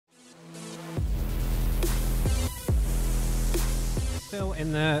still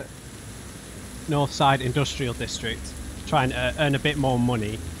in the North Side Industrial District, trying to earn a bit more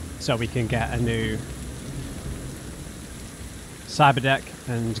money so we can get a new cyber deck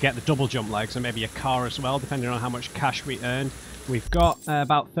and get the double jump legs and maybe a car as well, depending on how much cash we earn. We've got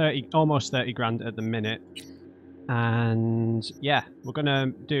about almost 30 grand at the minute. And yeah, we're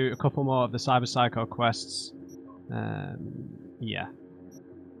gonna do a couple more of the Cyber Psycho quests. Yeah.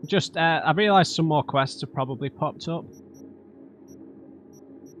 Just, I realised some more quests have probably popped up.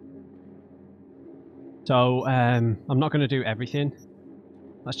 So, I'm not going to do everything.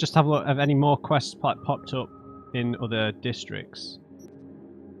 Let's just have a look. Have any more quests popped up in other districts?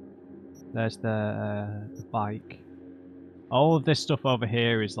 There's the bike. All of this stuff over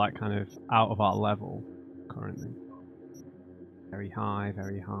here is like kind of out of our level currently. Very high,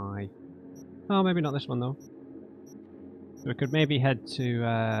 very high. Oh, maybe not this one though. So we could maybe head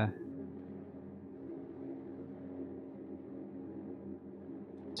to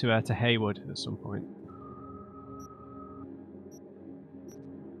Haywood at some point.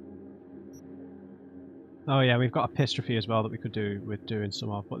 Oh yeah, we've got a Epistrophe as well that we could do with doing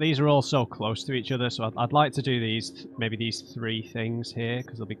some of. But these are all so close to each other, so I'd like to do these, maybe these 3 things here,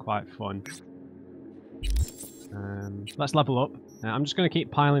 because they'll be quite fun. Let's level up. I'm just going to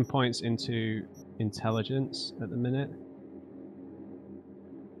keep piling points into intelligence at the minute.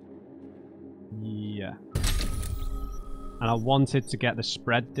 Yeah. And I wanted to get the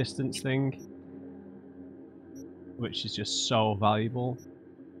spread distance thing, which is just so valuable.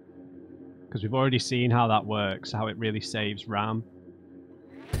 Because we've already seen how that works, how it really saves RAM.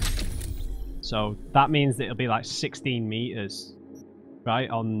 So that means that it'll be like 16 meters, right,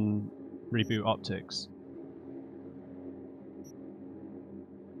 on Reboot Optics.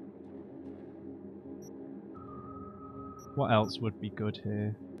 What else would be good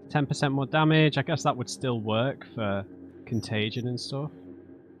here? 10% more damage, I guess that would still work for contagion and stuff.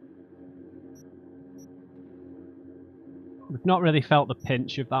 We've not really felt the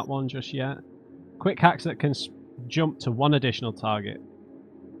pinch of that one just yet. Quick hacks that can jump to 1 additional target.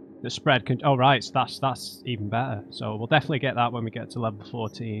 The spread can... Oh right, so that's even better. So we'll definitely get that when we get to level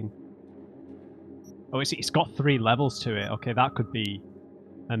 14. Oh, it's got 3 levels to it. Okay, that could be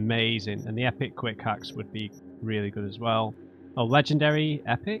amazing. And the epic quick hacks would be really good as well. Oh, legendary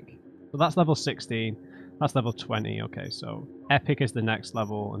epic? Well, that's level 16. That's level 20. Okay, so epic is the next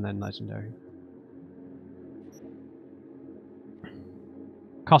level and then legendary.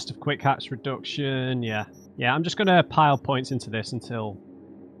 Cost of quick hacks reduction, yeah. Yeah, I'm just going to pile points into this until...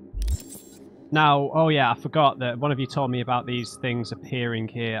 Now, oh yeah, I forgot that one of you told me about these things appearing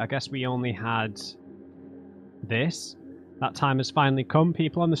here. I guess we only had this. That time has finally come.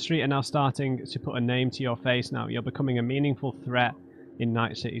 People on the street are now starting to put a name to your face now. You're becoming a meaningful threat in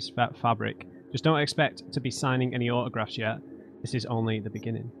Night City's fabric. Just don't expect to be signing any autographs yet. This is only the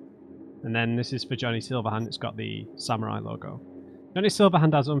beginning. And then this is for Johnny Silverhand. It's got the samurai logo. Johnny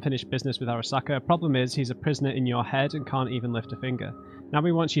Silverhand has unfinished business with Arasaka. Problem is, he's a prisoner in your head and can't even lift a finger. Now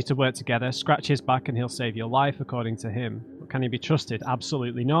he wants you to work together, scratch his back and he'll save your life, according to him. But can he be trusted?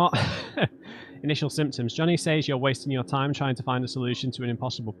 Absolutely not. Initial symptoms. Johnny says you're wasting your time trying to find a solution to an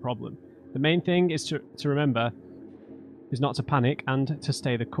impossible problem. The main thing is to remember is not to panic and to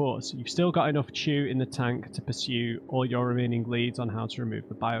stay the course. You've still got enough chew in the tank to pursue all your remaining leads on how to remove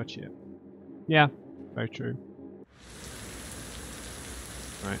the biochip. Yeah, very true.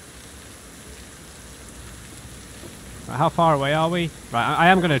 Right. Right, how far away are we? Right, I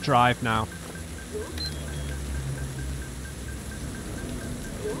am going to drive now.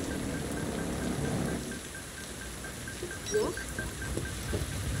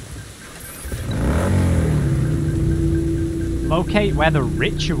 Locate where the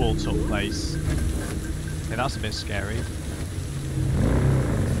ritual took place. Okay, that's a bit scary.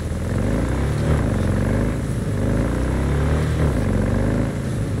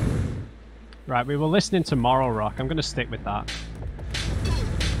 Right, we were listening to Moral Rock. I'm going to stick with that.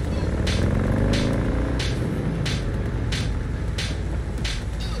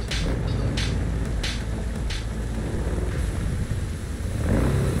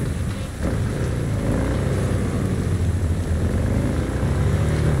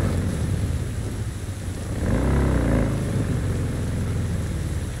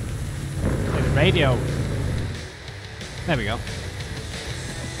 Radio. There we go.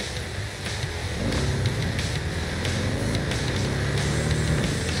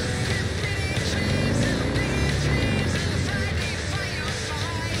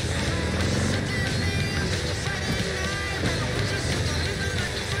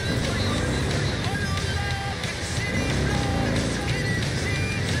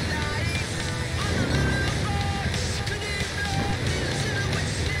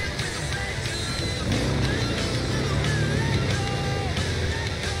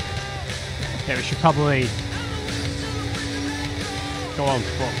 Okay, we should probably go on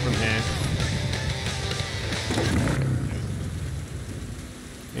foot from here.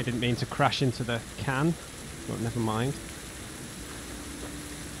 I didn't mean to crash into the can, but never mind.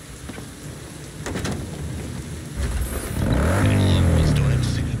 Don't have to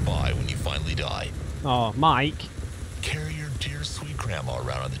say goodbye when you finally die. Oh, Mike. Carry your dear sweet grandma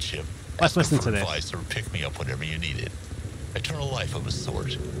around on the chip. Let's listen to this. Advice or pick me up whenever you need it. Eternal life of a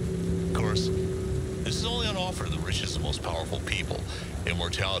sort. Of course, this is only on offer to the richest and most powerful people.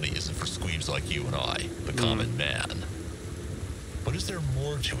 Immortality isn't for squeebs like you and I, the common man. But is there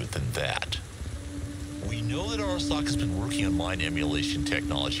more to it than that? We know that Arasaka has been working on mind emulation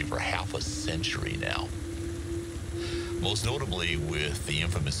technology for half a century now. Most notably with the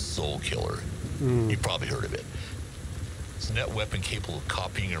infamous Soul Killer. You've probably heard of it. It's a net weapon capable of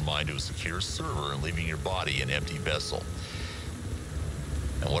copying your mind to a secure server and leaving your body an empty vessel.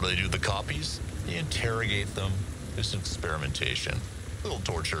 And what do they do with the copies? They interrogate them. There's experimentation. A little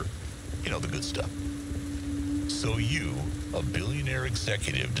torture. You know, the good stuff. So you, a billionaire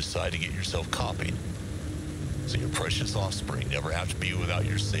executive, decide to get yourself copied. So your precious offspring never have to be without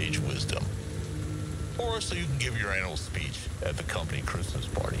your sage wisdom. Or so you can give your annual speech at the company Christmas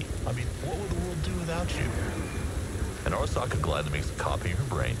party. I mean, what would the world do without you? And Arasaka gladly makes a copy of your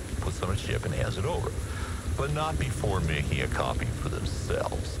brain, puts it on a chip, and hands it over. But not before making a copy for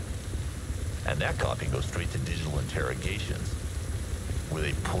themselves. And that copy goes straight to digital interrogations, where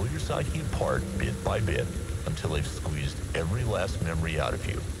they pull your psyche apart bit by bit until they've squeezed every last memory out of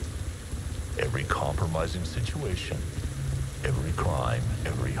you. Every compromising situation, every crime,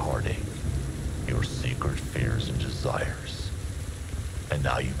 every heartache, your secret fears and desires. And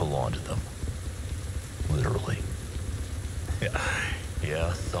now you belong to them. Literally.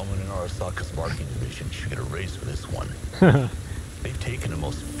 Yeah, someone in Arasaka's marketing division should get a raise for this one. They've taken the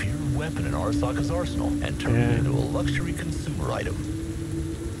most feared weapon in Arasaka's arsenal and turned it into a luxury consumer item.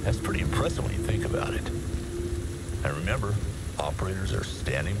 That's pretty impressive when you think about it. And remember, operators are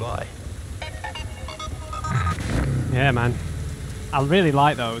standing by. Yeah, man. I really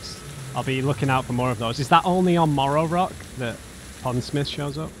like those. I'll be looking out for more of those. Is that only on Morrow Rock that Pondsmith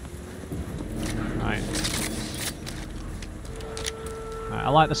shows up? Right. I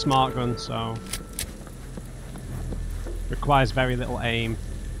like the smart gun, so requires very little aim.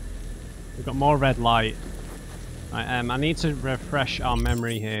 We've got more red light. I need to refresh our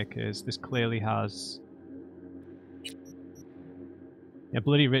memory here because this clearly has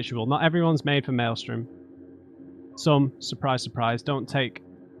bloody ritual. Not everyone's made for Maelstrom. Some, surprise, surprise, don't take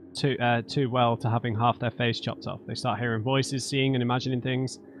too well to having half their face chopped off. They start hearing voices, seeing and imagining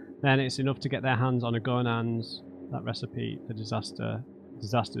things. Then it's enough to get their hands on a gun and that recipe for disaster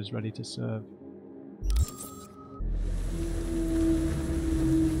is ready to serve.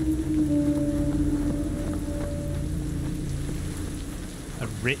 A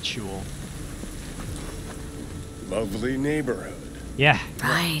ritual. Lovely neighborhood. Yeah.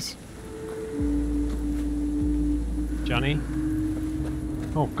 Right. Johnny?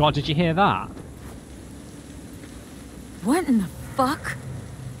 Oh god, did you hear that? What in the fuck?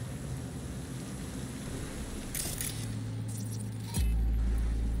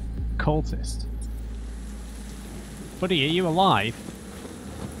 Cultist. Buddy, are you alive?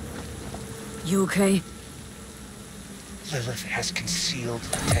 You okay? Lilith has concealed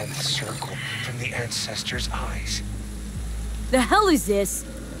the 10th circle from the ancestors' eyes. The hell is this?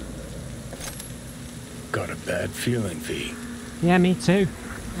 Got a bad feeling, V. Yeah, me too.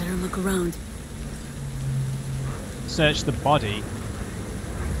 Better look around. Search the body.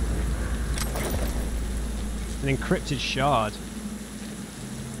 An encrypted shard.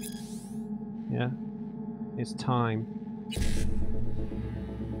 Yeah. It's time.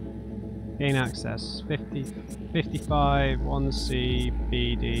 Gain access. 55, 1C,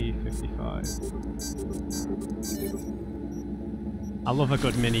 BD, 55. I love a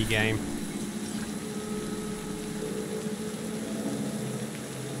good mini game.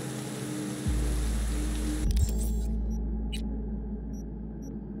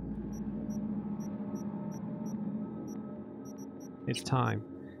 It's time.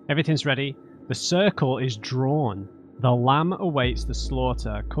 Everything's ready. The circle is drawn. The lamb awaits the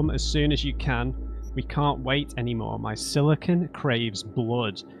slaughter. Come as soon as you can. We can't wait anymore. My silicon craves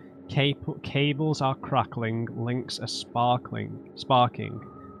blood. Cables are crackling. Links are sparking.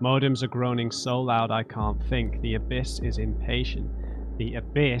 Modems are groaning so loud I can't think. The abyss is impatient. The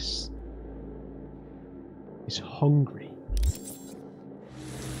abyss is hungry.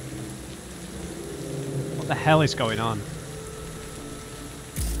 What the hell is going on?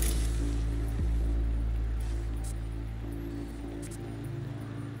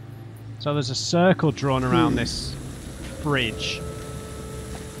 So there's a circle drawn around this bridge.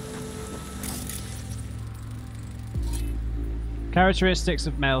 Characteristics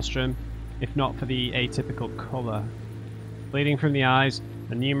of Maelstrom, if not for the atypical colour. Bleeding from the eyes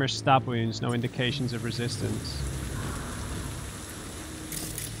and numerous stab wounds, no indications of resistance.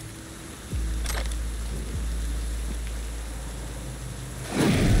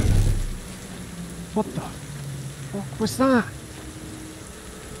 What the fuck was that?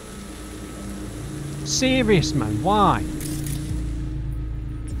 Serious, man, why?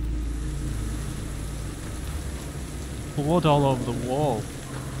 Blood all over the wall.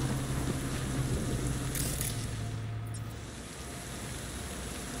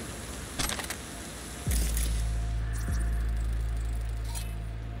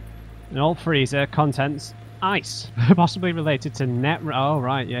 An old freezer, contents, ice. Possibly related to oh,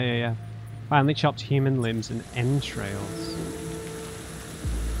 right, yeah. Finely chopped human limbs and entrails.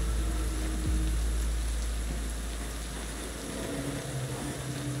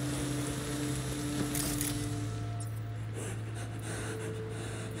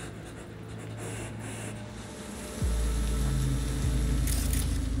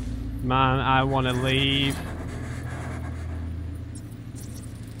 Man, I want to leave.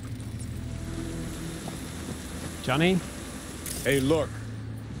 Johnny? Hey, look.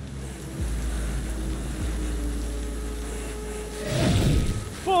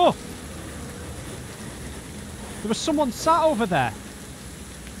 Oh! There was someone sat over there.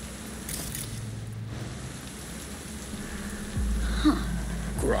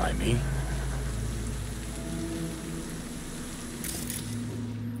 Grimy.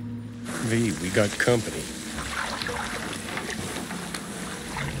 V, we got company.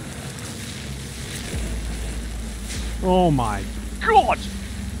 Oh my god!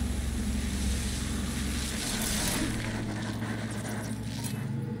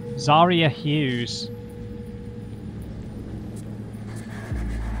 Zaria Hughes.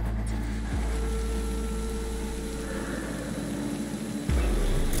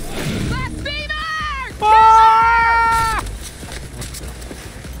 Ah!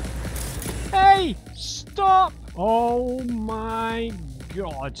 Hey! Stop! Oh my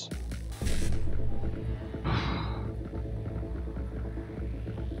god.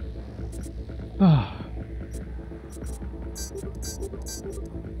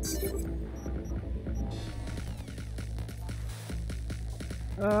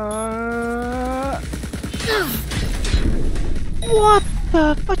 What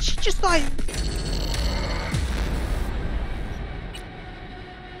the fuck? She just like...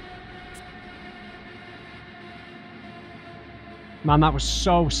 Man, that was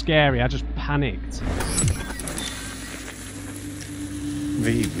so scary. I just panicked.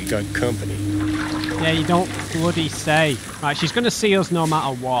 V, we got company. Yeah, you don't bloody say. Right, she's gonna see us no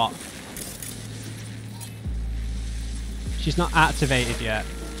matter what. She's not activated yet.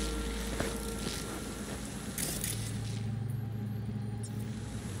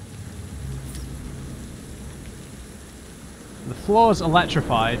 The floor's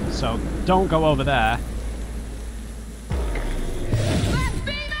electrified, so don't go over there.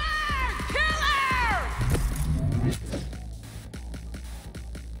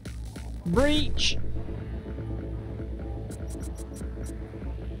 Breach!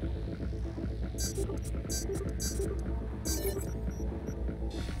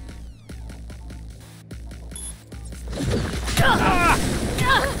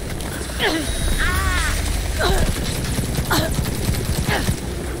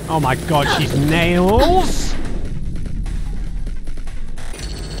 Oh my god, she's nails!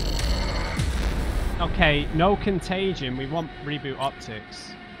 Okay, no contagion, we want reboot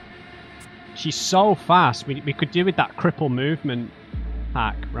optics. She's so fast, we could do with that cripple movement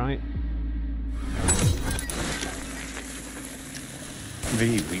hack, right?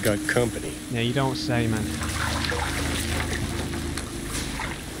 V, we got company. Yeah, you don't say, man.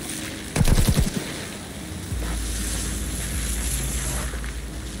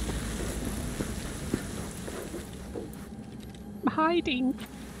 I'm hiding.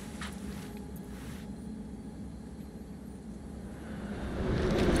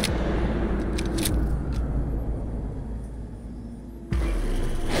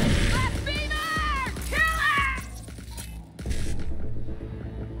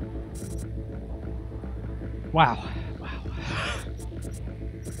 Wow. Wow.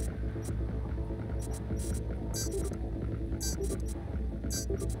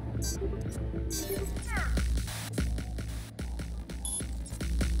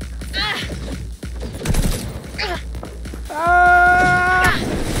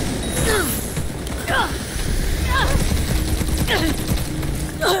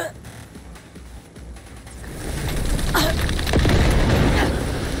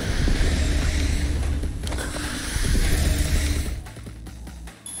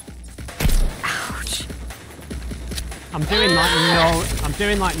 I'm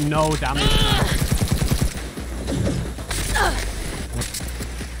doing like no damage.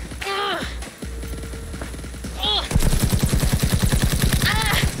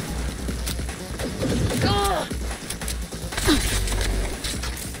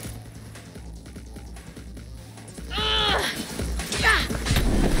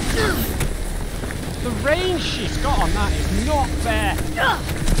 The range she's got on that is not fair.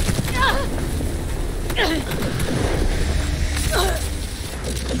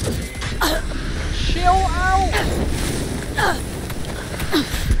 Chill out.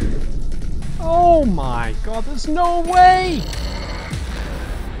 Oh my god, there's no way.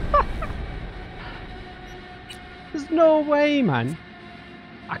 There's no way, man.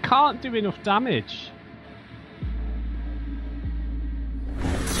 I can't do enough damage.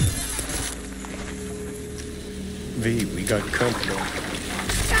 V, we got company.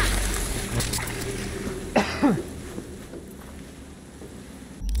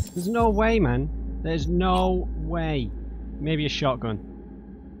 There's no way, man. There's no way. Maybe a shotgun.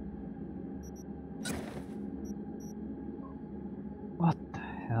 What the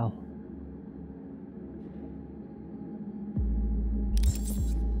hell?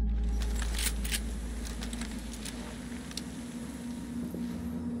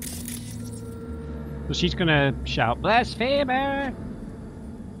 So she's gonna shout blasphemer,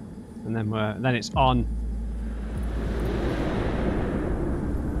 and then it's on.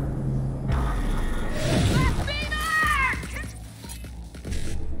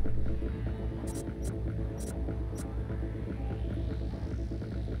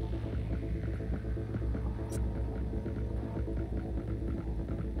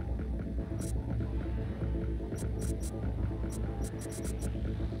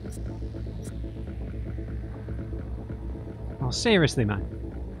 Oh, seriously, man.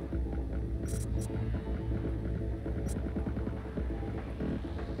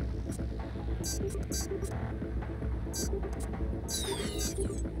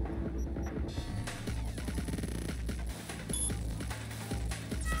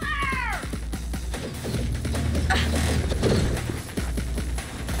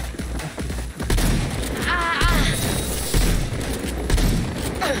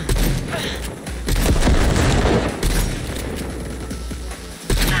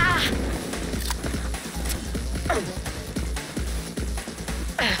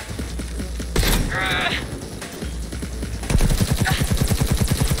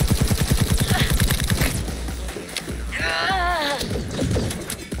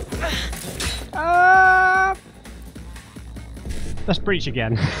 Let's breach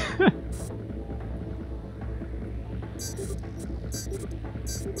again.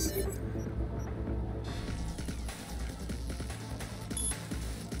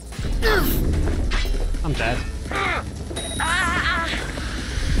 I'm dead.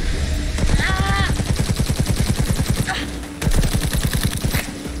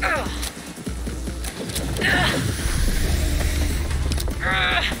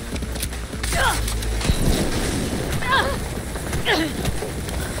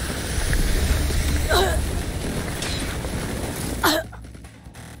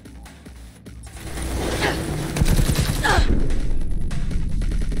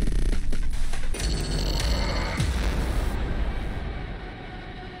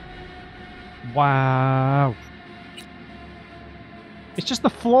 Wow. It's just the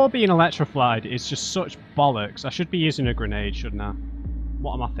floor being electrified is just such bollocks. I should be using a grenade, shouldn't I?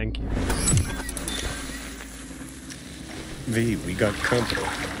 What am I thinking? V, we got company.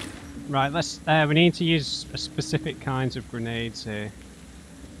 Right, let's. We need to use specific kinds of grenades here.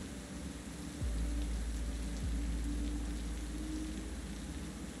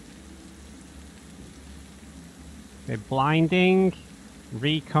 Okay, blinding,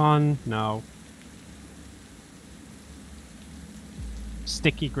 recon, no.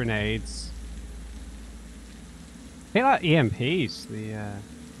 Sticky grenades. I think like EMPs,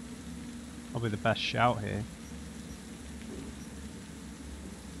 probably the best shout here.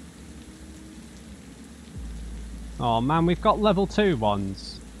 Oh man, we've got level 2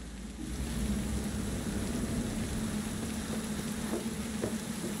 ones.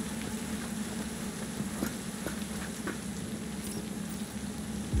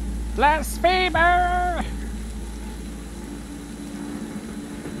 Blasphemer!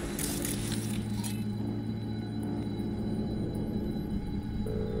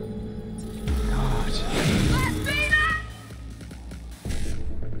 God. Blasphemer!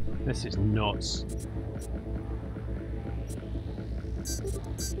 This is nuts.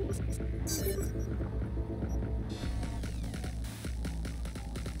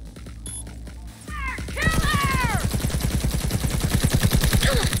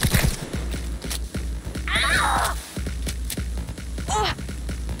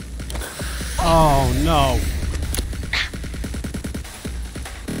 Oh no.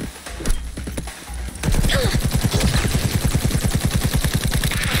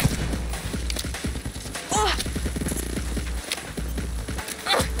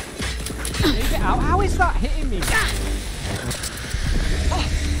 Leave it out. How is that hitting me?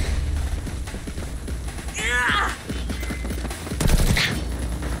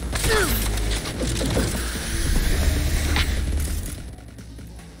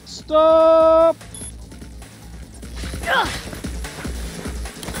 Stop!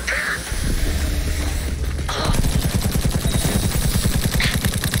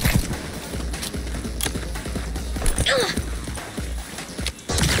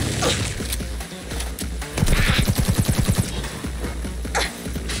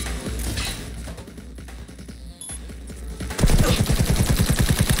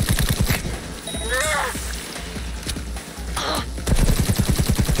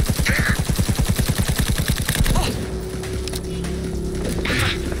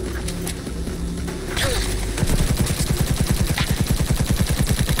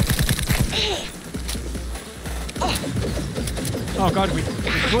 Oh god, we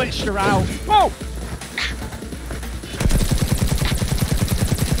glitched her out. Whoa!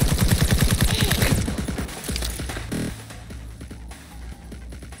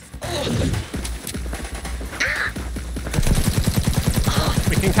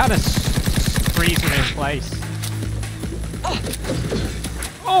 We can kind of freeze it in place.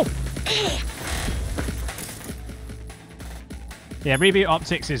 Oh! Yeah, reboot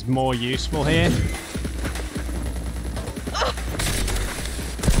optics is more useful here.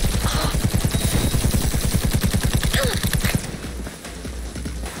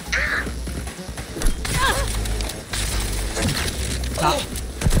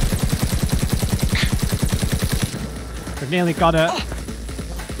 We've nearly got her.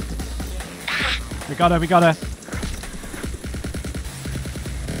 We got her, we got her.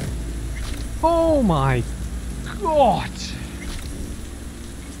 Oh my god!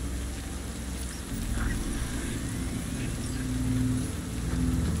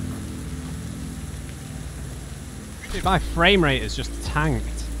 Dude, my frame rate is just tanked.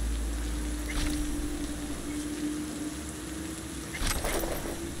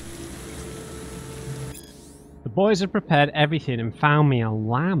 The boys have prepared everything and found me a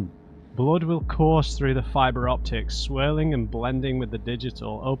lamp. Blood will course through the fiber optics, swirling and blending with the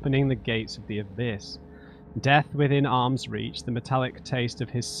digital, opening the gates of the abyss. Death within arm's reach, the metallic taste of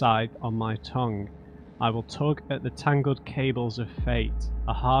his scythe on my tongue. I will tug at the tangled cables of fate.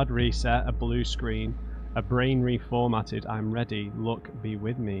 A hard reset, a blue screen, a brain reformatted. I'm ready. Luck be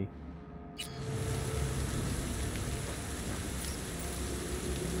with me.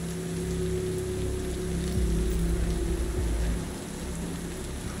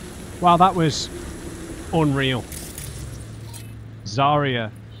 Wow, that was unreal.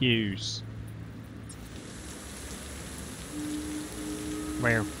 Zaria Hughes.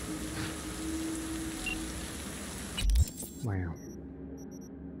 Wow. Wow.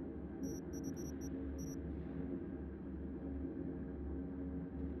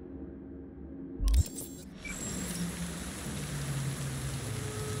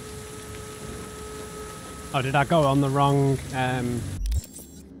 Oh, did I go on the wrong...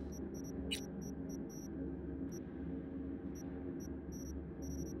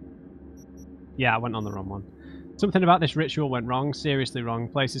 Yeah, I went on the wrong one. Something about this ritual went wrong, seriously wrong.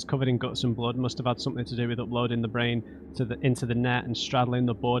 Places covered in guts and blood must have had something to do with uploading the brain into the net and straddling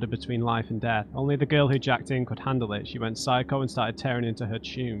the border between life and death. Only the girl who jacked in could handle it. She went psycho and started tearing into her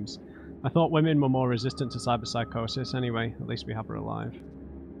tunes. I thought women were more resistant to cyberpsychosis. Anyway, at least we have her alive.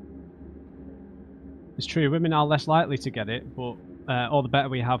 It's true, women are less likely to get it, but all the better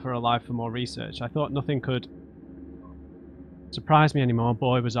we have her alive for more research. I thought nothing could surprise me anymore.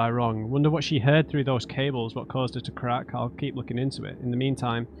 Boy, was I wrong. Wonder what she heard through those cables, what caused her to crack. I'll keep looking into it. In the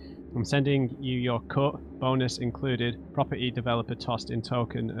meantime, I'm sending you your cut, bonus included, property developer tossed in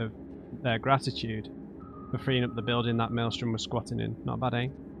token of their gratitude for freeing up the building that Maelstrom was squatting in. Not bad, eh?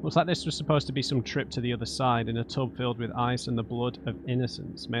 Looks like this was supposed to be some trip to the other side in a tub filled with ice and the blood of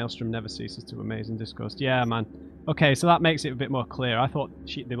innocence. Maelstrom never ceases to amaze and disgust. Yeah, man. Okay, so that makes it a bit more clear. I thought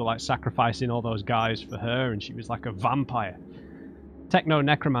they were like sacrificing all those guys for her and she was like a vampire. Techno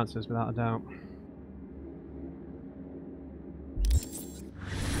necromancers, without a doubt.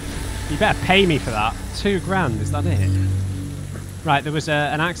 You better pay me for that. $2,000, is that it? Right, there was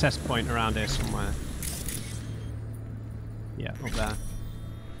an access point around here somewhere. Yeah, up there.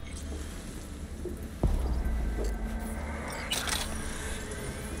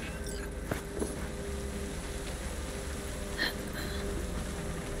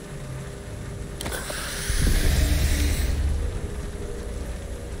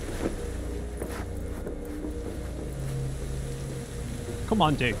 Come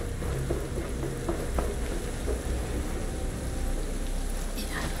on, dude.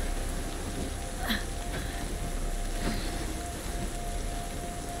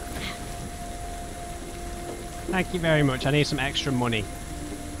 Thank you very much. I need some extra money.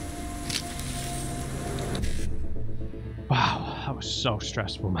 Wow, that was so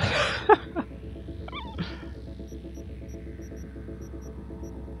stressful, man.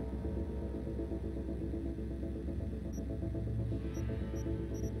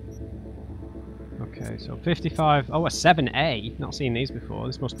 Okay, so 55. Oh, a 7A. Not seen these before.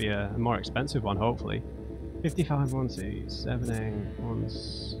 This must be a more expensive one, hopefully. 55 1C, 7A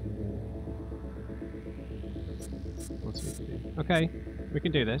once. 1, 2, 3. Okay, we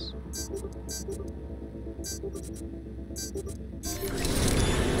can do this.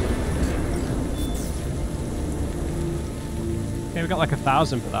 Okay, we got like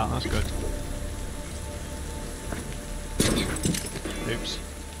 1,000 for that. That's good. Oops.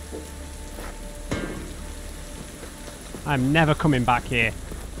 I'm never coming back here.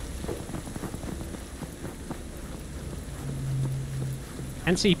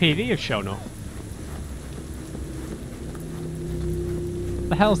 NCPD have shown up. What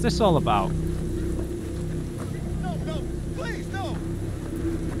the hell's this all about? No, no, please, no!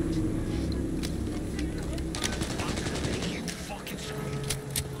 You fucking scream.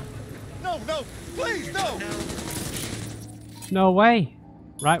 No, no, please, no! No way.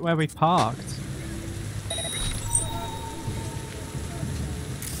 Right where we parked.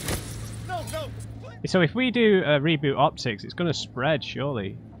 No, no, please. So if we do reboot optics, it's going to spread,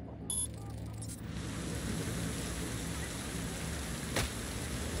 surely.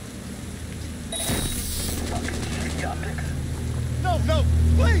 No, no,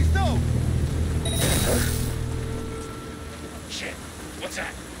 please, no! Shit, what's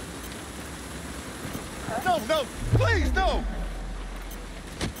that? No, no, please, no!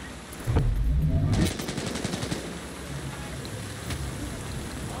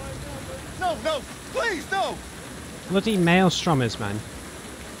 No, no, please, no! Bloody maelstrommers, man.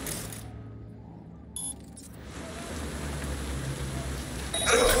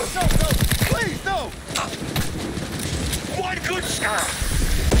 No, no, please, no! One good shot!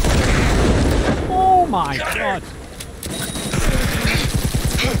 Oh my god!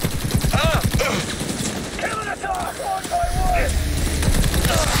 Killing us off one by one!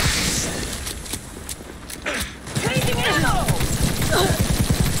 Changing ammo!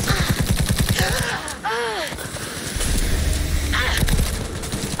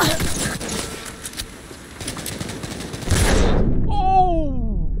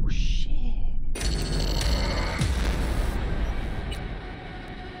 Oh shit!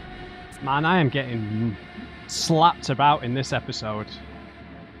 Man, I am getting slapped about in this episode.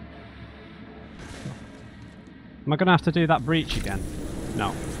 Am I gonna have to do that breach again?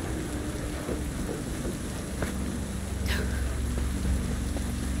 No.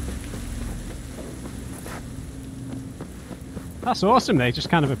 That's awesome, they just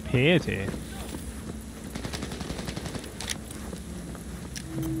kind of appeared here.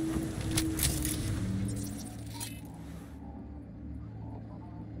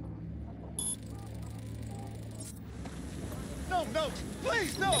 No, no,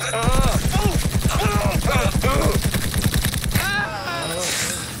 please, no!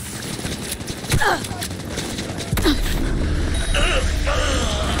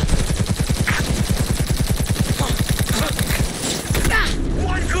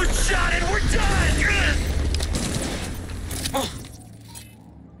 One good shot and we're done!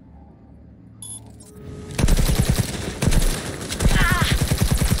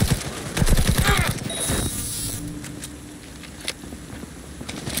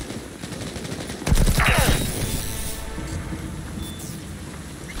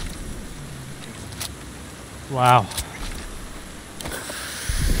 Wow.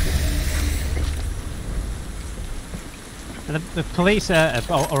 And the police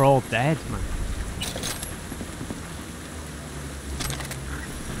are all dead, man.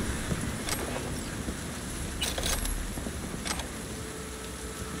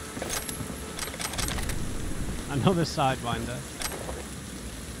 Another sidewinder.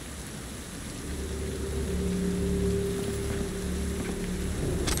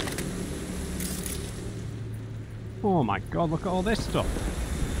 Oh my god, look at all this stuff.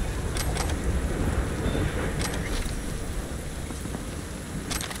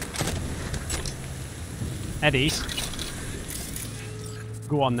 Eddies.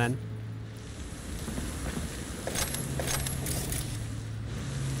 Go on then.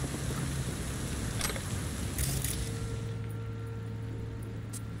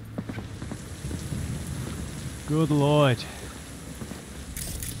 Good lord.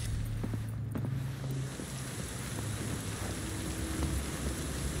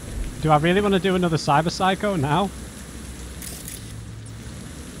 Do I really want to do another Cyber Psycho now?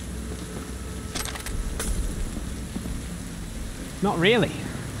 Not really.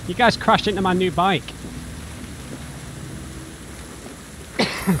 You guys crashed into my new bike.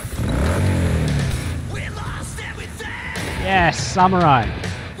 We lost everything. Yes, samurai.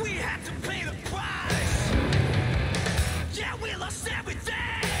 We had to pay the price. Yeah, we lost everything.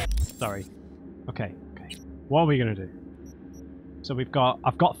 Sorry. Okay. What are we gonna do? So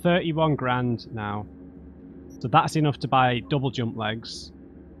I've got 31 grand now. So that's enough to buy double jump legs.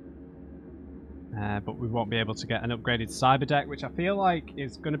 But we won't be able to get an upgraded cyber deck, which I feel like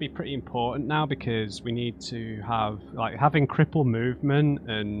is going to be pretty important now because we need to have, like, having cripple movement,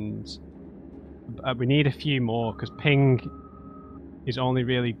 and we need a few more because ping is only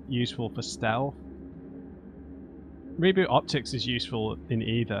really useful for stealth. Reboot optics is useful in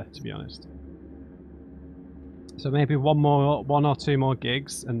either, to be honest. So maybe one or two more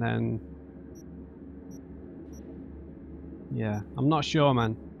gigs, and then yeah, I'm not sure,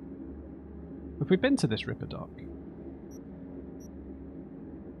 man. Have we been to this Ripper dock?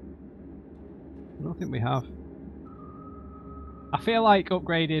 I don't think we have. I feel like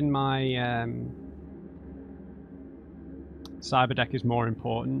upgrading my cyber deck is more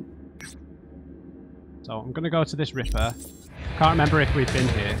important. So I'm going to go to this Ripper. Can't remember if we've been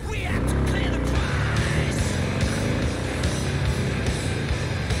here. We had to pay the price.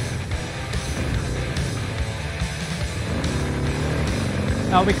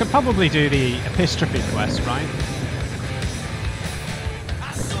 Oh, we could probably do the epistrophe quest, right?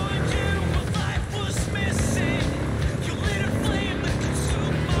 I saw you when life was missing. You lit a flame that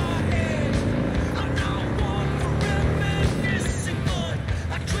consumed my head. I'm not one for reminiscing, but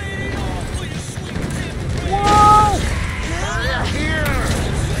I traded all for your sweet tip. Whoa! Here.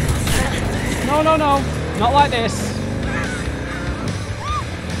 No, no, no. Not like this.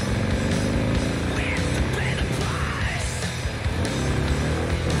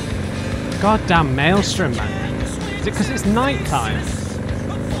 Goddamn maelstrom, man. Is it because it's night time?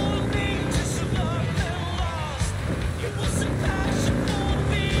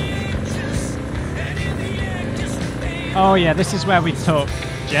 Oh yeah, this is where we took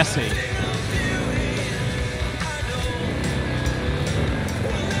Jesse.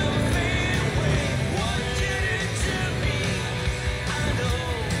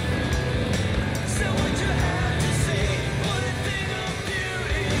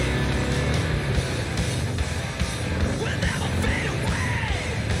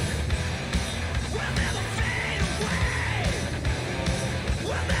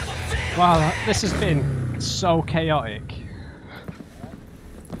 Wow, this has been so chaotic.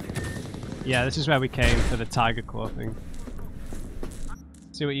 Yeah, this is where we came for the tiger claw thing.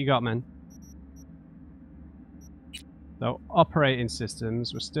 See what you got, man. So, operating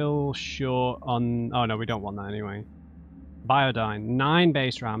systems, we're still short on... Oh no, we don't want that anyway. Biodyne, 9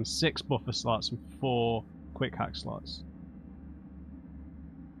 base RAM, 6 buffer slots, and 4 quick hack slots.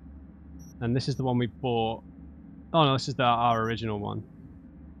 And this is the one we bought. Oh no, this is our original one.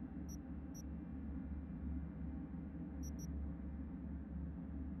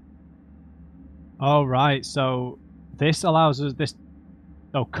 Oh right, so this allows us this.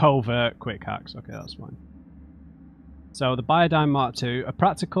 Oh, covert quick hacks. Okay, that's fine. So the Biodyne Mark II, a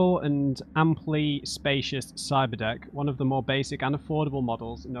practical and amply spacious cyber deck, one of the more basic and affordable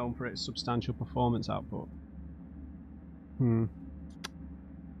models, known for its substantial performance output. 10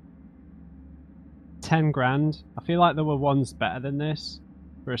 grand. I feel like there were ones better than this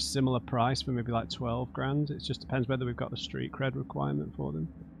for a similar price, for maybe like 12 grand. It just depends whether we've got the street cred requirement for them.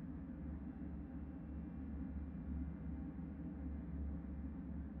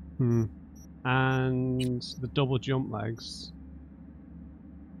 And the double jump legs.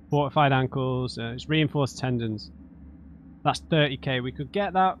 Fortified ankles, it's reinforced tendons. That's 30k. We could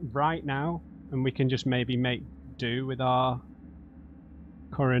get that right now, and we can just maybe make do with our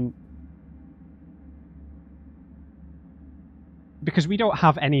current... Because we don't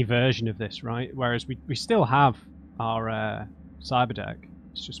have any version of this, right? Whereas we still have our cyber deck.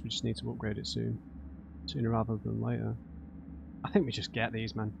 It's just we just need to upgrade it soon. Sooner rather than later. I think we just get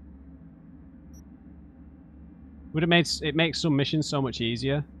these, man. Would have made it makes some missions so much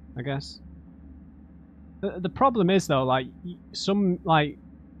easier, I guess. The problem is though, like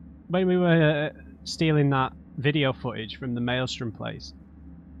when we were stealing that video footage from the Maelstrom place,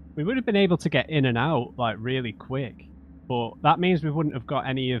 we would have been able to get in and out like really quick, but that means we wouldn't have got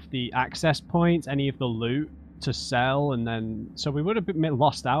any of the access points, any of the loot to sell, and then so we would have been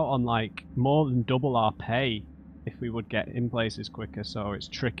lost out on like more than double our pay if we would get in places quicker. So it's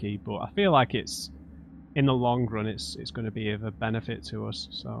tricky, but I feel like it's in the long run it's going to be of a benefit to us.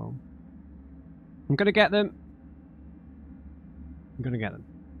 So I'm gonna get them. I'm gonna get them.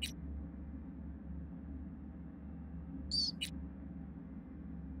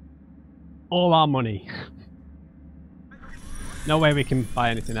 All our money. No way we can buy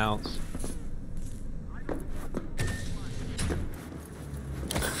anything else.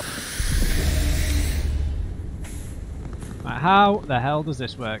 Right, how the hell does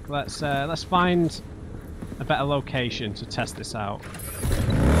this work? Let's find a better location to test this out.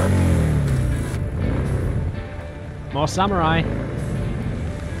 More samurai.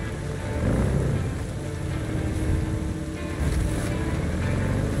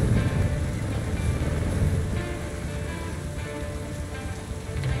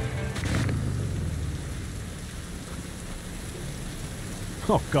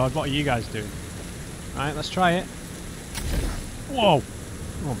 Oh god, what are you guys doing? Alright, let's try it. Whoa!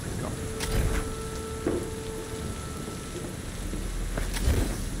 Oh my god.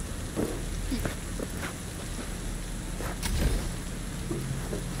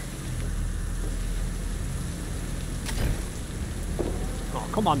 Oh,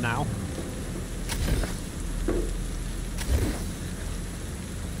 come on now.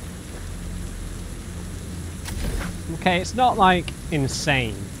 Okay, it's not like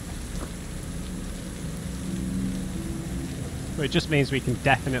insane. But it just means we can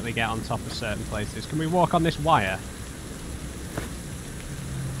definitely get on top of certain places. Can we walk on this wire?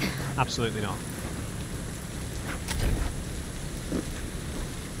 Absolutely not.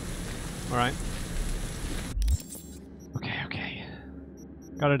 Alright. Okay.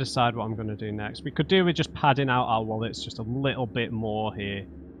 Gotta decide what I'm gonna do next. We could do with just padding out our wallets just a little bit more here.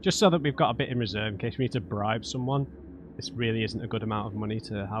 Just so that we've got a bit in reserve in case we need to bribe someone. This really isn't a good amount of money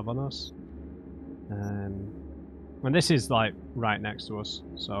to have on us. And this is like right next to us,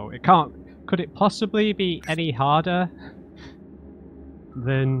 so it can't... Could it possibly be any harder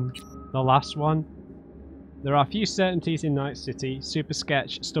than the last one? There are few certainties in Night City. Super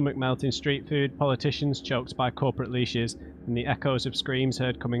sketch, stomach melting street food, politicians choked by corporate leashes, and the echoes of screams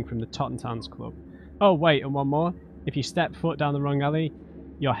heard coming from the Tottenhams Club. Oh wait, and one more. If you step foot down the wrong alley,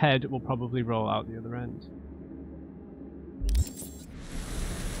 your head will probably roll out the other end.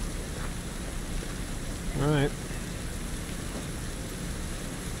 Alright.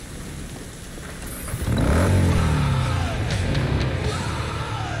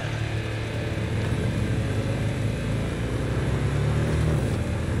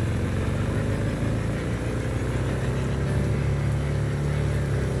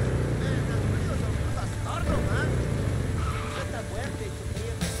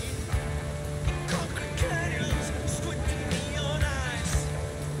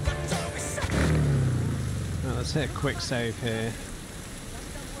 Let's hit a quick save here.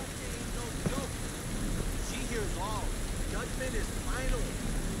 She hears all. Judgment is final.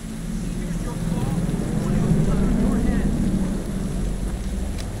 She hears your call. Put it on your head.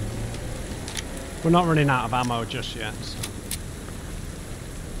 We're not running out of ammo just yet. So.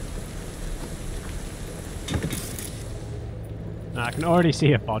 Now, I can already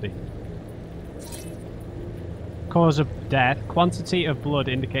see a body. Cause of death. Quantity of blood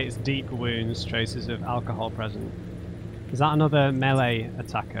indicates deep wounds, traces of alcohol present. Is that another melee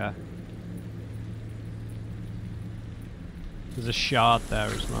attacker? There's a shard there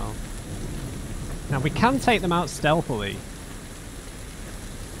as well. Now we can take them out stealthily.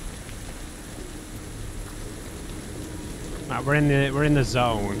 Right, we're in the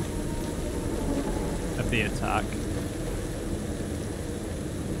zone of the attack.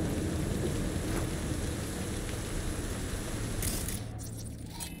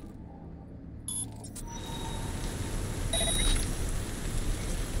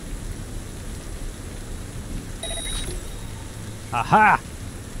 Aha!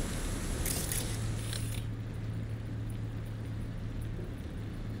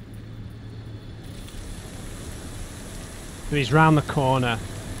 So he's round the corner.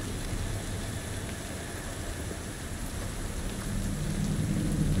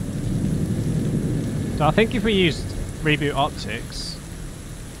 So I think if we used reboot optics...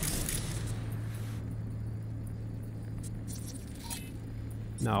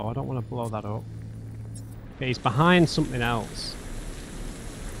 No, I don't want to blow that up. Okay, he's behind something else.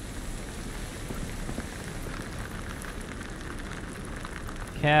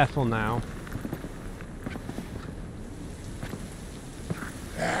 Careful now.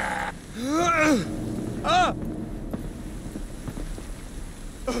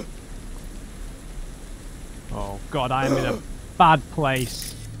 Oh god, I am in a bad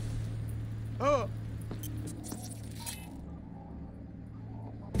place.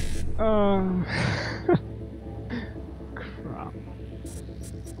 Crap.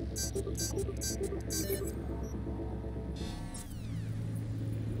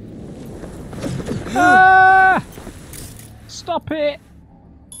 Ah! Stop it!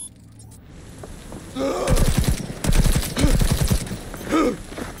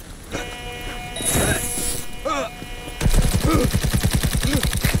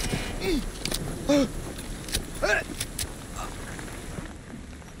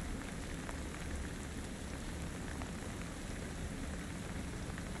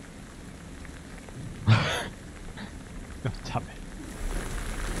 God damn it.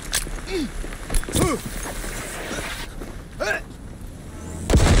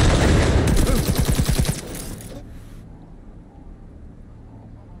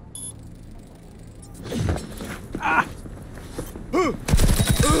 Ah!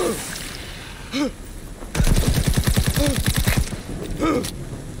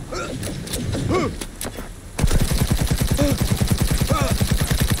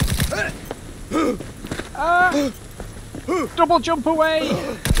 Double jump away!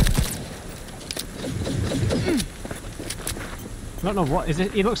 I don't know what is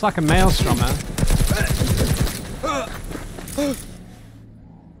it. He looks like a maelstromer.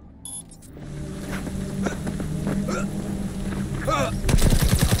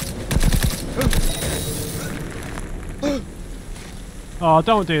 Oh,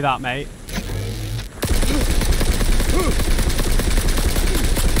 don't do that, mate.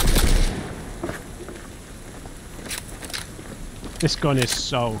 This gun is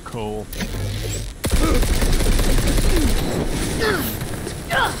so cool.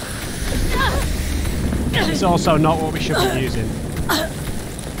 It's also not what we should be using.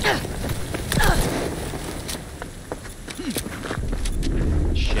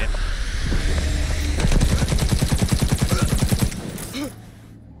 Shit.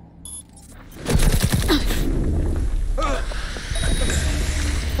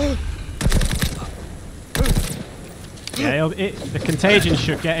 Yeah, the contagion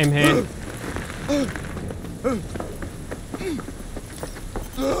should get him here.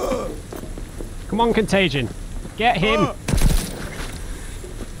 Come on, contagion. Get him.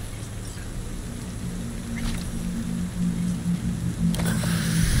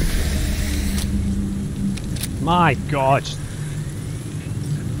 My God.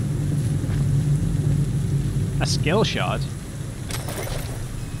 A skill shard?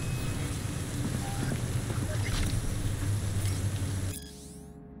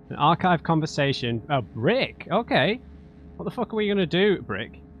 An archive conversation. Oh, Brick. Okay. What the fuck are we gonna do,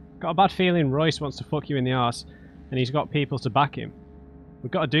 Brick? Got a bad feeling Royce wants to fuck you in the arse, and he's got people to back him.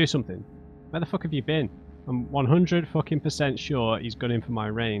 We've got to do something. Where the fuck have you been? I'm 100% sure he's gun in for my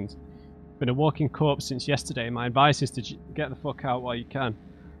reins. Been a walking corpse since yesterday. My advice is to get the fuck out while you can.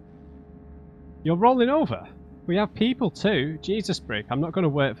 You're rolling over. We have people too. Jesus, Brick. I'm not going to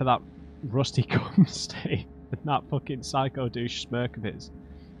work for that rusty cum state and that fucking psycho douche smirk of his.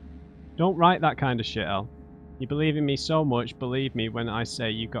 Don't write that kind of shit, Al. You believe in me so much, believe me when I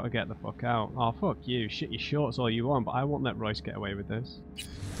say you got to get the fuck out. Oh, fuck you. Shit your shorts all you want, but I won't let Royce get away with this.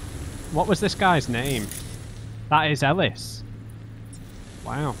 What was this guy's name? That is Ellis.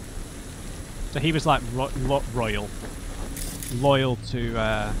 Wow. So he was like royal. Loyal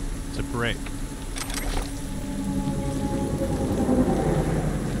to Brick.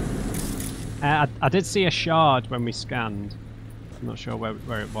 I did see a shard when we scanned. I'm not sure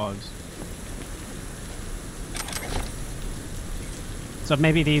where it was. So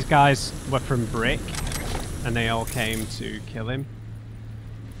maybe these guys were from Brick and they all came to kill him.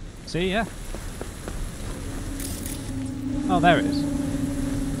 See, yeah. Oh, there it is.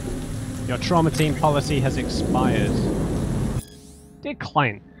 Your trauma team policy has expired. Dear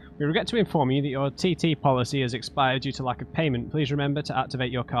client, we regret to inform you that your TT policy has expired due to lack of payment. Please remember to activate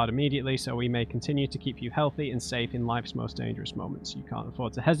your card immediately so we may continue to keep you healthy and safe in life's most dangerous moments. You can't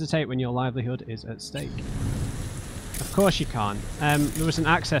afford to hesitate when your livelihood is at stake. Of course you can't. There was an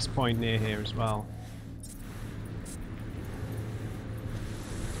access point near here as well.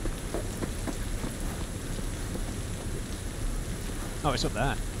 Oh, it's up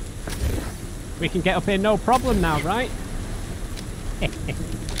there. We can get up here no problem now, right?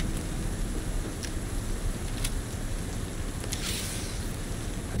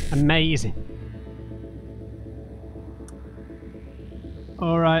 Amazing.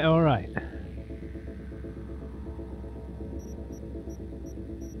 Alright, alright.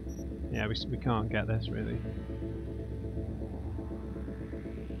 Yeah, we can't get this really.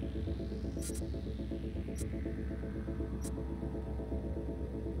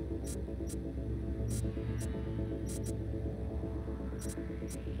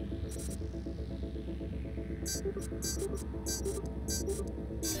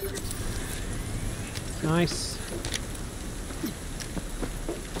 Nice.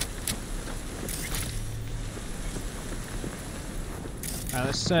 Right,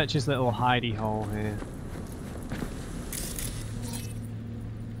 let's search his little hidey hole here.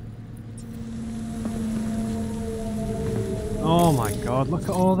 Oh my god, look at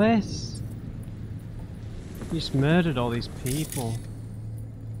all this! He just murdered all these people.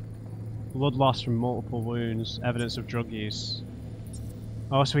 Blood loss from multiple wounds, evidence of drug use.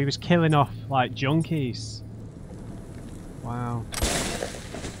 Oh, so he was killing off, like, junkies. Wow.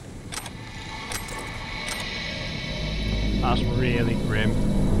 That's really grim.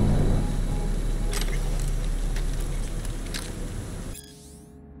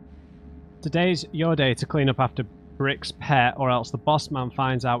 Today's your day to clean up after Brick's pet, or else the boss man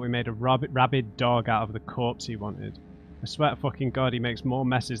finds out we made a rabid dog out of the corpse he wanted. I swear to fucking god, he makes more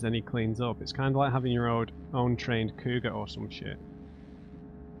messes than he cleans up. It's kind of like having your own trained cougar or some shit.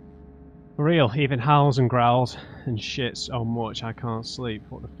 For real, he even howls and growls and shits so much I can't sleep.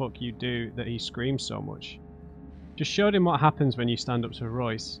 What the fuck you do that he screams so much? Just showed him what happens when you stand up to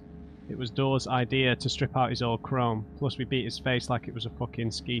Royce. It was Door's idea to strip out his old chrome, plus we beat his face like it was a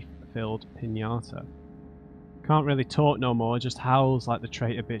fucking ski-filled pinata. Can't really talk no more, just howls like the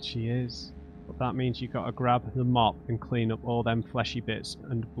traitor bitch he is. But that means you gotta grab the mop and clean up all them fleshy bits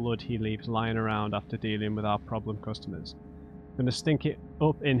and blood he leaves lying around after dealing with our problem customers. Gonna stink it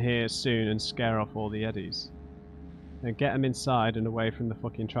up in here soon and scare off all the eddies. Then get them inside and away from the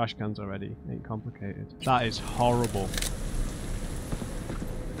fucking trash cans already. Ain't complicated. That is horrible.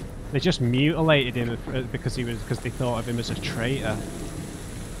 They just mutilated him because they thought of him as a traitor.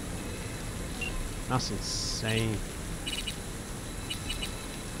 That's insane.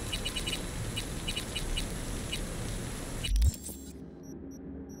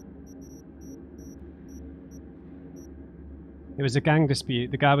 It was a gang dispute.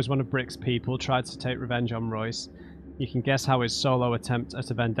 The guy was one of Brick's people, tried to take revenge on Royce. You can guess how his solo attempt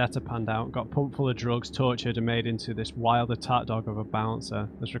at a vendetta panned out. Got pumped full of drugs, tortured and made into this wild attack dog of a bouncer.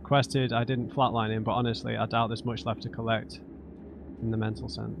 As requested, I didn't flatline him, but honestly, I doubt there's much left to collect. In the mental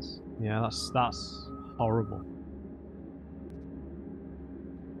sense. Yeah, that's horrible.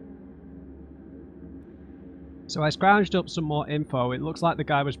 So I scrounged up some more info. It looks like the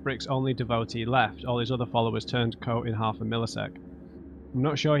guy was Brick's only devotee left. All his other followers turned coat in half a millisec. I'm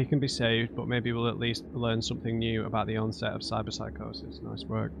not sure he can be saved, but maybe we'll at least learn something new about the onset of cyberpsychosis. Nice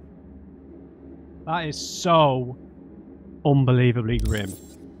work. That is so unbelievably grim.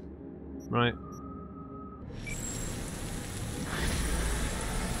 Right.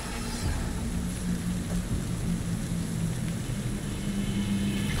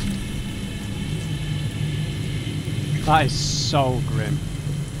 That is so grim.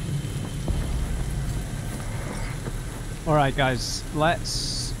 Alright guys, I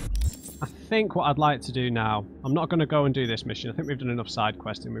think what I'd like to do now, I'm not going to go and do this mission. I think we've done enough side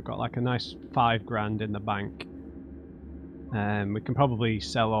questing. We've got like a nice 5 grand in the bank. We can probably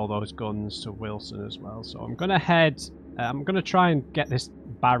sell all those guns to Wilson as well. So I'm going to try and get this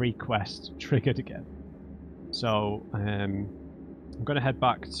Barry quest triggered again. So I'm going to head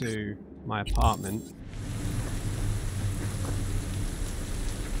back to my apartment.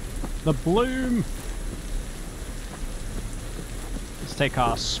 The Bloom! Let's take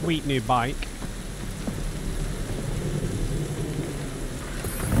our sweet new bike.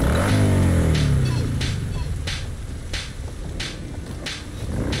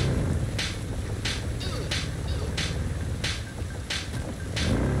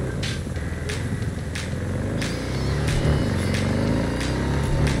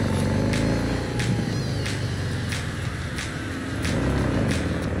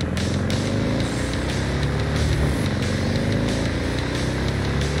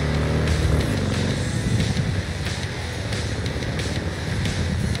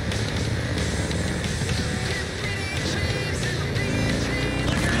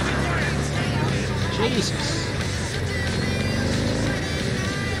 Jesus.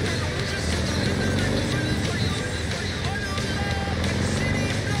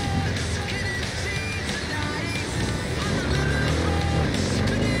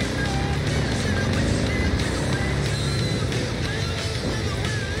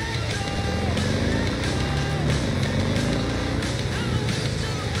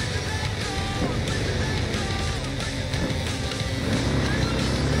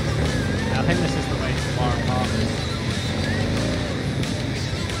 I think this is the way to our apartment.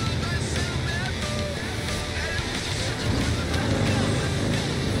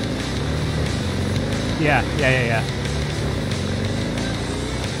 Yeah.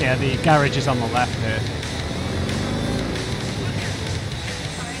 Yeah, the garage is on the left here.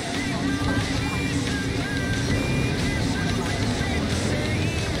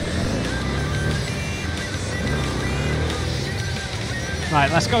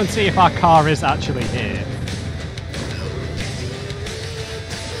 Right, let's go and see if our car is actually here.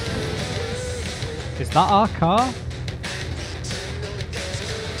 Is that our car?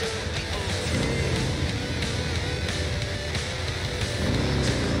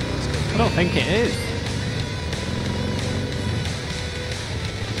 I don't think it is.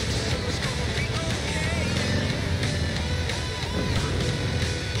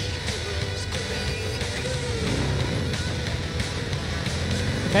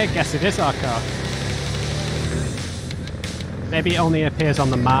 Okay, guess it is our car. Maybe it only appears on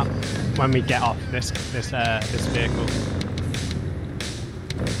the map when we get off this vehicle.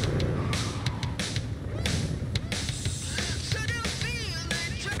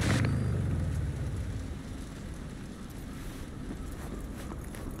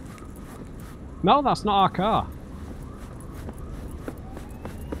 No, that's not our car.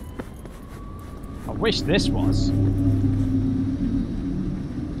 I wish this was.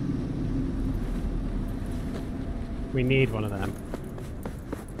 We need one of them.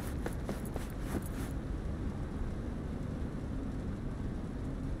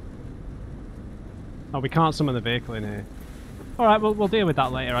 Oh, we can't summon the vehicle in here. Alright, we'll deal with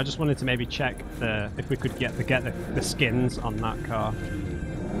that later. I just wanted to maybe check if we could get the skins on that car.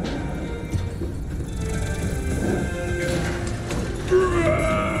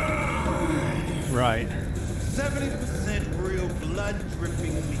 Right. 70% real blood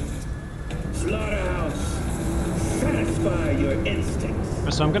dripping meat. Slaughterhouse. Satisfy your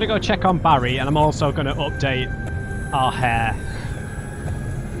instincts. So I'm going to go check on Barry, and I'm also going to update our hair.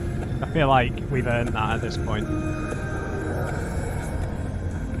 I feel like we've earned that at this point.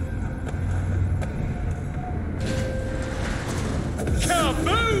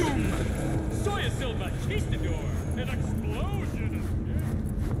 Kaboom! Soy Silva Conquistador! An explosion!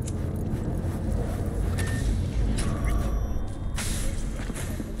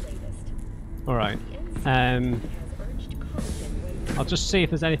 Alright. I'll just see if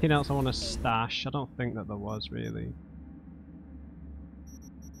there's anything else I want to stash. I don't think that there was, really.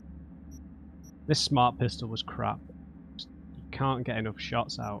 This smart pistol was crap. You can't get enough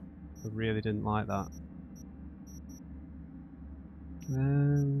shots out. I really didn't like that.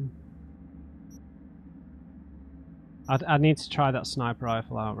 I need to try that sniper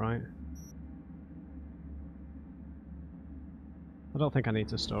rifle out, right? I don't think I need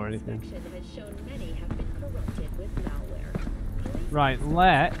to store anything. Right,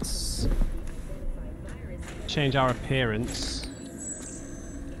 let's change our appearance.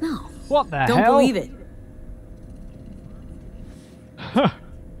 No. What the hell? Don't believe it.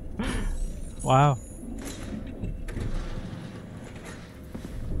 Wow.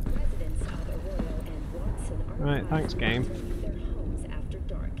 Right, thanks, game.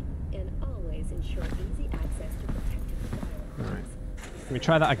 Alright. Can we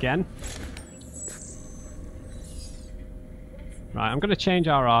try that again? Right, I'm going to change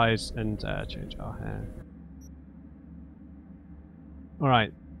our eyes and change our hair.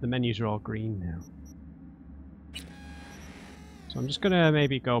 Alright, the menus are all green now. So I'm just going to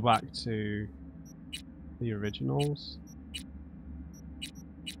maybe go back to the originals.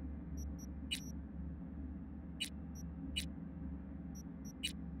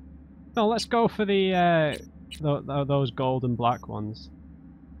 No, let's go for the those gold and black ones.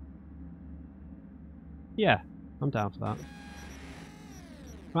 Yeah, I'm down for that.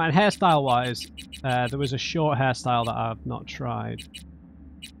 Right, and hairstyle wise, there was a short hairstyle that I've not tried.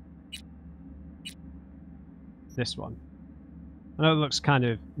 This one. I know it looks kind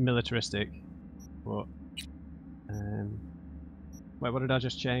of militaristic, but wait, what did I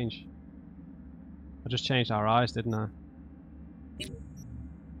just change? I just changed our eyes, didn't I?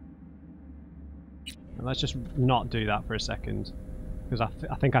 And let's just not do that for a second, because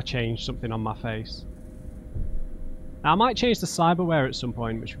I think I changed something on my face. Now, I might change the cyberware at some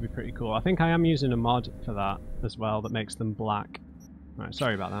point, which would be pretty cool. I think I am using a mod for that as well that makes them black. Right,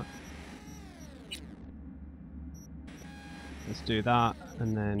 sorry about that. Let's do that,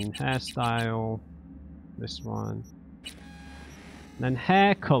 and then hairstyle, this one. And then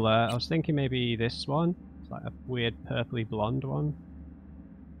hair colour, I was thinking maybe this one. It's like a weird purpley blonde one.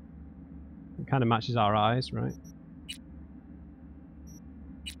 It kind of matches our eyes, right?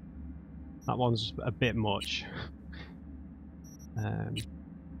 That one's a bit much.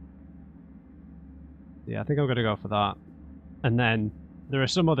 Yeah, I think I'm going to go for that. And then there are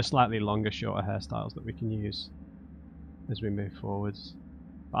some other slightly longer, shorter hairstyles that we can use as we move forwards.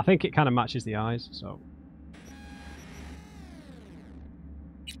 But I think it kind of matches the eyes, so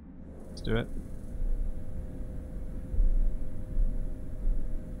let's do it.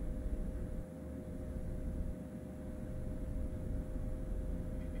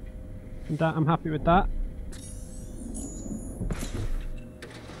 I'm happy with that.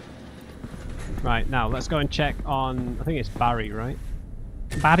 Right, now let's go and check on, I think it's Barry, right?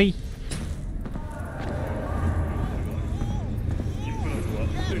 Barry?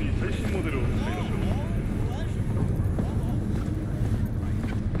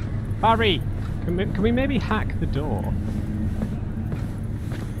 Barry! Can we maybe hack the door?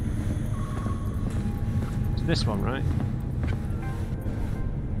 It's this one, right?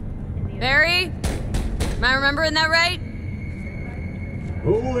 Barry? Am I remembering that right?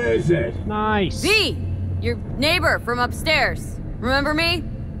 Who is it? Nice! V! Your neighbor from upstairs. Remember me?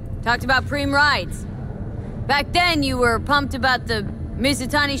 Talked about preem rides. Back then you were pumped about the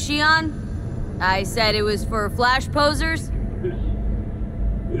Misutani Shion. I said it was for flash posers.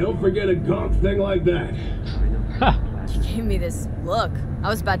 You don't forget a gaunt thing like that. He gave me this look. I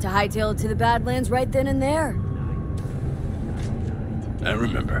was about to hightail it to the Badlands right then and there. I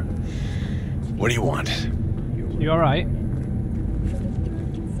remember. What do you want? You alright?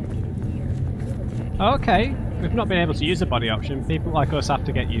 Okay. We've not been able to use the body option. People like us have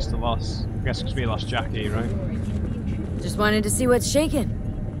to get used to loss. I guess because we lost Jackie, right? Just wanted to see what's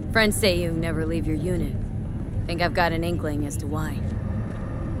shaking. Friends say you never leave your unit. Think I've got an inkling as to why.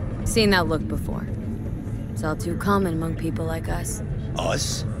 Seen that look before. It's all too common among people like us.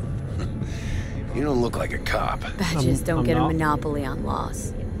 Us? You don't look like a cop. Badges don't I'm get a not. monopoly on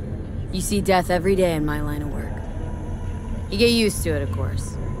loss. You see death every day in my line of work. You get used to it, of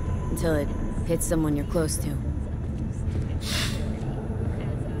course. Until it hits someone you're close to.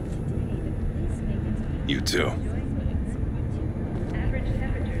 You too.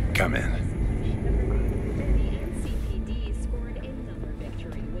 Come in.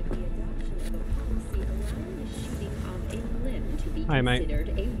 Hi, mate.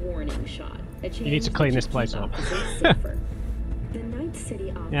 You need to clean this place up.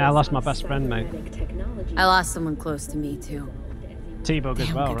 Yeah, I lost my best friend, mate. I lost someone close to me, too. T-Bug as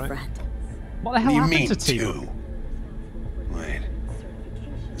Damn well, good right? friend. What the hell What do you happened mean, to T-Bug? two? Wait.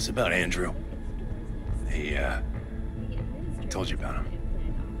 This about Andrew. He, told you about him.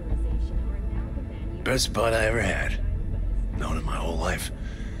 Best bud I ever had. Known him my whole life.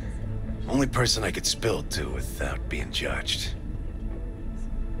 Only person I could spill to without being judged.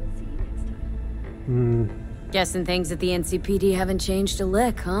 Guessing things at the NCPD haven't changed a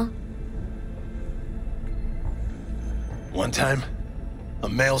lick, huh? One time, a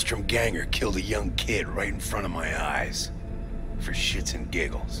Maelstrom ganger killed a young kid right in front of my eyes. For shits and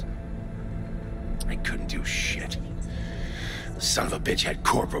giggles. I couldn't do shit. The son of a bitch had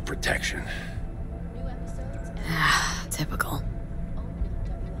corporal protection. Typical.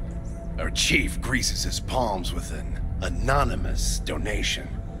 Our chief greases his palms with an anonymous donation.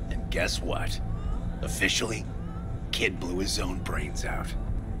 And guess what? Officially, kid blew his own brains out.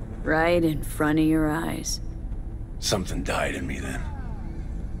 Right in front of your eyes. Something died in me then.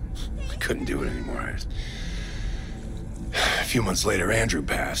 I couldn't do it anymore. A few months later, Andrew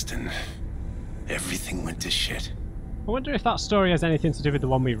passed, and everything went to shit. I wonder if that story has anything to do with the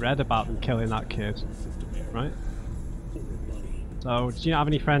one we read about them killing that kid. Right? So, did you not have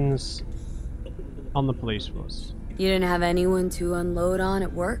any friends on the police force? You didn't have anyone to unload on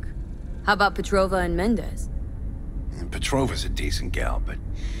at work? How about Petrova and Mendez? And Petrova's a decent gal, but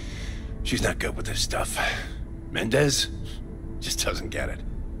she's not good with this stuff. Mendez just doesn't get it.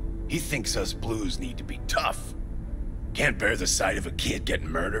 He thinks us blues need to be tough. Can't bear the sight of a kid getting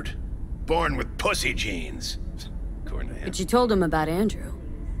murdered. Born with pussy genes, according to him. But you told him about Andrew.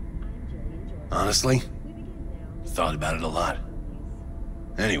 Honestly, thought about it a lot.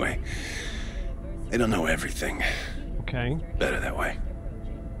 Anyway, they don't know everything. Okay. Better that way.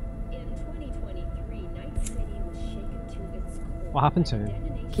 What happened to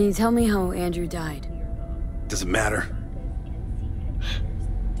him? Can you tell me how Andrew died? Does it matter?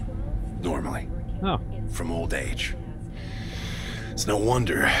 Normally, Oh. from old age. It's no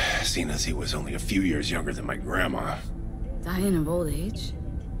wonder, seeing as he was only a few years younger than my grandma. Dying of old age?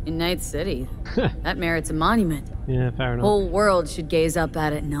 In Night City? That merits a monument. Yeah, fair enough. Whole world should gaze up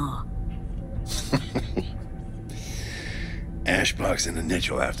at it in awe. Ashbox and the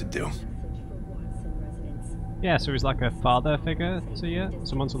niche will have to do. Yeah, so he's like a father figure to you?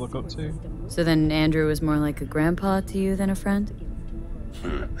 Someone to look up to? So then Andrew was more like a grandpa to you than a friend?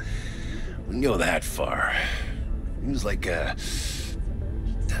 Wouldn't go that far. He was like a...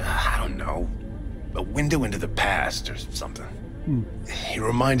 I don't know. A window into the past or something. He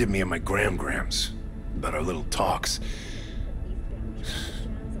reminded me of my grams about our little talks.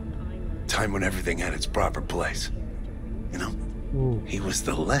 Time when everything had its proper place. You know? Ooh. He was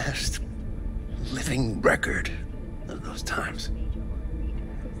the last living record of those times.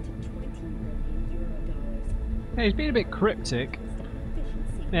 Yeah, he's being a bit cryptic.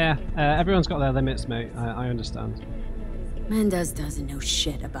 Yeah, everyone's got their limits, mate. I understand. Mendez doesn't know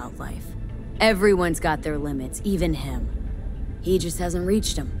shit about life. Everyone's got their limits, even him. He just hasn't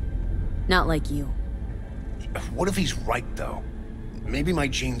reached them. Not like you. What if he's right, though? Maybe my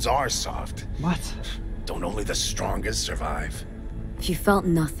genes are soft. What? Don't only the strongest survive? If you felt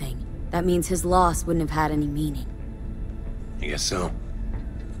nothing, that means his loss wouldn't have had any meaning. I guess so.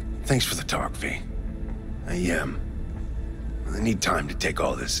 Thanks for the talk, V. I need time to take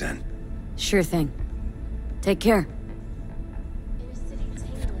all this in. Sure thing. Take care.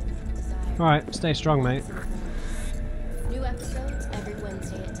 Alright, stay strong, mate. New episodes every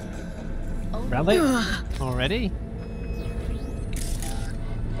Wednesday at 10. Really? Already?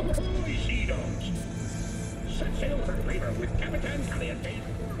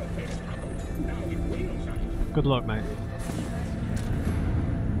 Good luck, mate.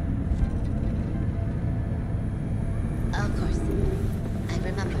 Of course. I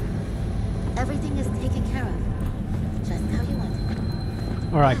remember. Everything is taken care of. Just how you want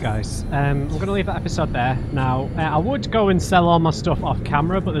it. Alright guys, I'm going to leave that episode there. Now, I would go and sell all my stuff off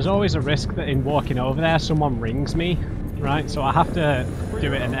camera, but there's always a risk that in walking over there someone rings me, right? So I have to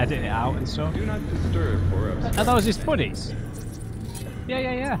do it and edit it out and stuff. Do not disturb for us. Are those his buddies?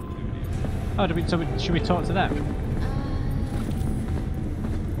 Yeah. Oh, should we talk to them?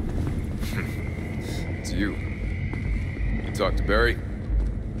 It's you. You talked to Barry?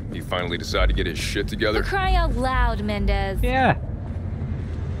 He finally decided to get his shit together? For crying out loud, Mendez. Yeah.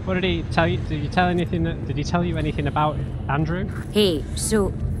 What did he tell you? Did he tell you anything about Andrew? Hey, so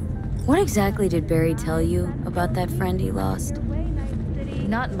what exactly did Barry tell you about that friend he lost?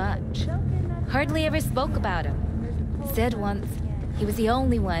 Not much. Hardly ever spoke about him. Said once he was the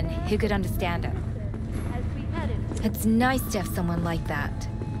only one who could understand him. It's nice to have someone like that.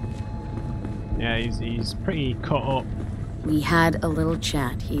 Yeah, he's pretty cut up. We had a little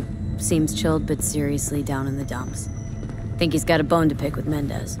chat. He seems chilled but seriously down in the dumps. Think he's got a bone to pick with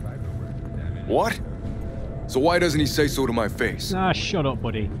Mendez. What? So why doesn't he say so to my face? Ah, shut up,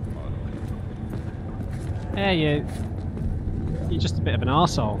 buddy. Hey, you're just a bit of an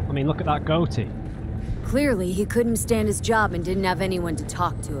arsehole. I mean, look at that goatee. Clearly, he couldn't stand his job and didn't have anyone to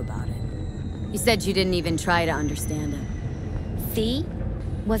talk to about it. You said you didn't even try to understand him. See?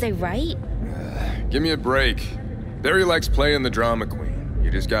 Was I right? Give me a break. Barry likes playing the drama queen.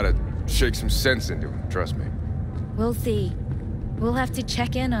 You just gotta shake some sense into him, trust me. We'll see. We'll have to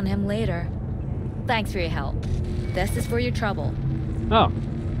check in on him later. Thanks for your help. This is for your trouble. Oh.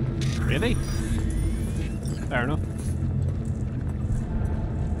 Really? Fair enough.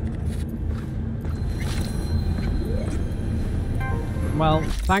 Well,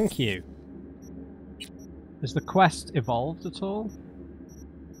 thank you. Has the quest evolved at all?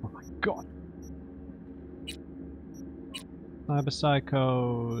 Oh my god. Cyber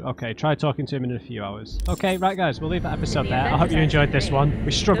Psycho. Okay, try talking to him in a few hours. Okay, right guys, we'll leave that episode there. I hope you enjoyed this one.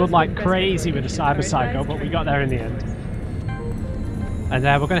 We struggled like crazy with the Cyber Psycho, but we got there in the end. And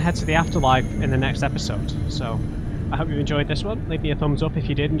we're going to head to the afterlife in the next episode. So, I hope you enjoyed this one. Leave me a thumbs up if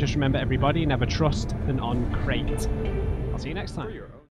you did, and just remember everybody, never trust an on crate. I'll see you next time.